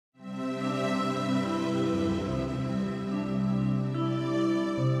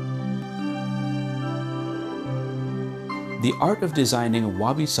The art of designing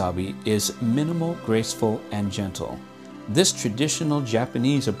Wabi Sabi is minimal, graceful, and gentle. This traditional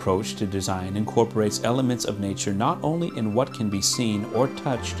Japanese approach to design incorporates elements of nature not only in what can be seen or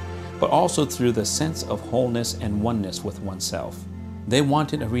touched, but also through the sense of wholeness and oneness with oneself. They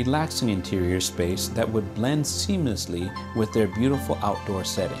wanted a relaxing interior space that would blend seamlessly with their beautiful outdoor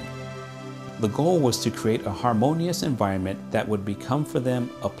setting. The goal was to create a harmonious environment that would become for them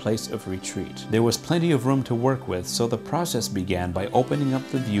a place of retreat. There was plenty of room to work with, so the process began by opening up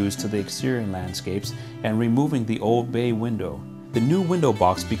the views to the exterior landscapes and removing the old bay window. The new window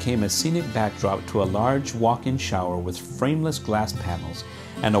box became a scenic backdrop to a large walk-in shower with frameless glass panels,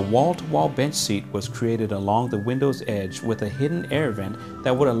 and a wall-to-wall bench seat was created along the window's edge with a hidden air vent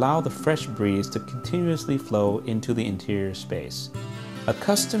that would allow the fresh breeze to continuously flow into the interior space. A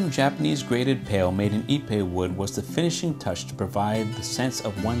custom Japanese graded pail made in ipe wood was the finishing touch to provide the sense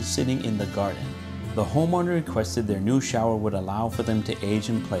of one sitting in the garden. The homeowner requested their new shower would allow for them to age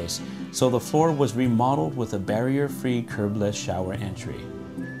in place, so the floor was remodeled with a barrier-free curbless shower entry.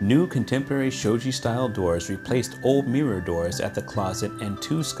 New contemporary shoji-style doors replaced old mirror doors at the closet, and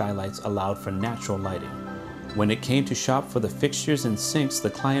 2 skylights allowed for natural lighting. When it came to shop for the fixtures and sinks, the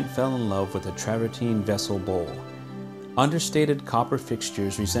client fell in love with a travertine vessel bowl. Understated copper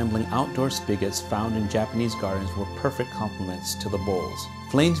fixtures resembling outdoor spigots found in Japanese gardens were perfect complements to the bowls.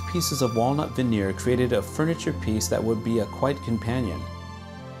 Flamed pieces of walnut veneer created a furniture piece that would be a quiet companion.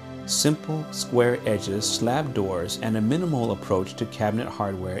 Simple, square edges, slab doors, and a minimal approach to cabinet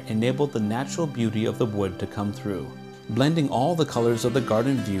hardware enabled the natural beauty of the wood to come through. Blending all the colors of the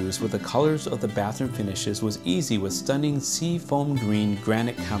garden views with the colors of the bathroom finishes was easy with stunning sea foam green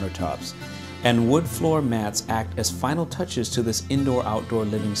granite countertops, and wood floor mats act as final touches to this indoor-outdoor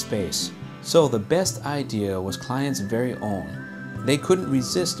living space. So the best idea was clients' very own. They couldn't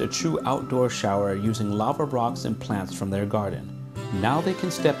resist a true outdoor shower using lava rocks and plants from their garden. Now they can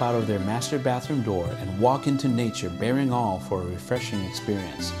step out of their master bathroom door and walk into nature, bearing all for a refreshing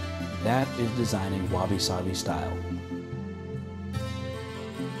experience. That is designing Wabi Sabi style.